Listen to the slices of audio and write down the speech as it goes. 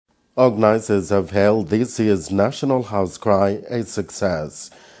Organizers have hailed this year's National Haus Krai a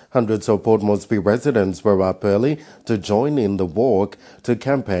success. Hundreds of Port Moresby residents were up early to join in the walk to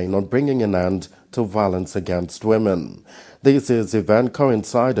campaign on bringing an end to violence against women. This year's event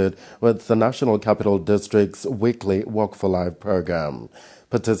coincided with the National Capital District's weekly Walk for Life program.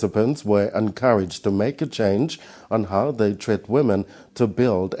 Participants were encouraged to make a change on how they treat women to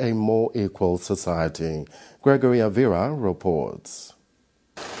build a more equal society. Gregory Avira reports.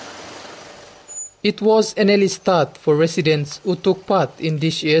 It was an early start for residents who took part in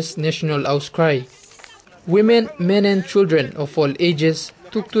this year's National Haus Krai. Women, men and children of all ages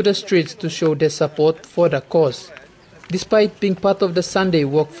took to the streets to show their support for the cause. Despite being part of the Sunday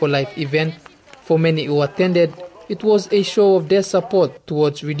Walk for Life event, for many who attended, it was a show of their support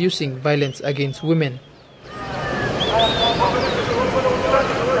towards reducing violence against women.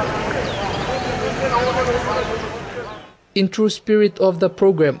 In true spirit of the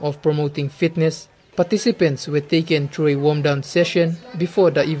program of promoting fitness, participants were taken through a warm-down session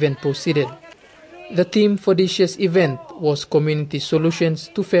before the event proceeded. The theme for this year's event was Community Solutions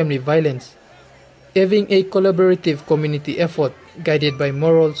to Family Violence. Having a collaborative community effort guided by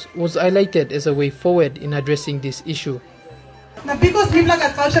morals was highlighted as a way forward in addressing this issue. Because mipla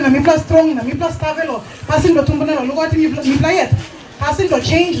ka culture na mipla strong na mipla stable passing to tumbona lo lugati mipla yet passing to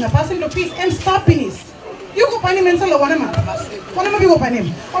change na passing to peace and stability. You go pani mensa lo wana ma bigo pani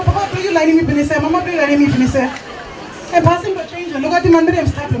or papa play you line me pinise mama play line me pinise and passing to change na lugati mandre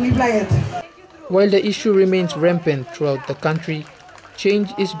stable mipla yet. While the issue remains rampant throughout the country, change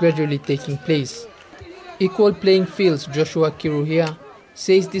is gradually taking place. Equal Playing Fields Joshua Kiruhia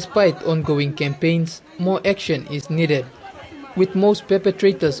says despite ongoing campaigns, more action is needed. With most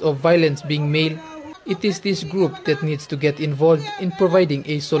perpetrators of violence being male, it is this group that needs to get involved in providing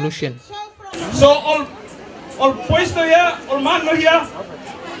a solution. So all boys no here, all man no here.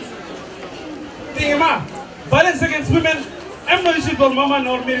 Tingema, violence against women, I'm no issue for mama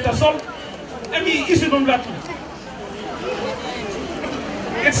nor merita sol. I'm issue for black.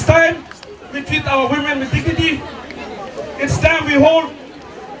 It's time we treat our women with dignity. It's time we hold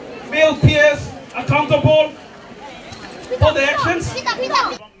male peers accountable for the actions.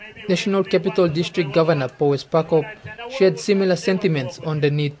 National Capital District Governor Powes Pakop shared similar sentiments on the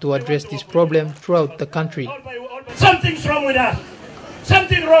need to address this problem throughout the country. Something's wrong with us.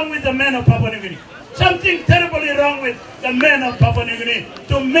 Something wrong with the men of Papua New Guinea. Something terribly wrong with the men of Papua New Guinea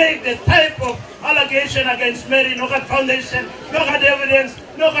to make the type of allegation against Mary, no got foundation, no got evidence,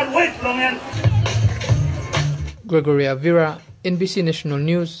 no got weight from him. Gregory Avira, NBC National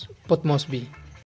News, Port Moresby.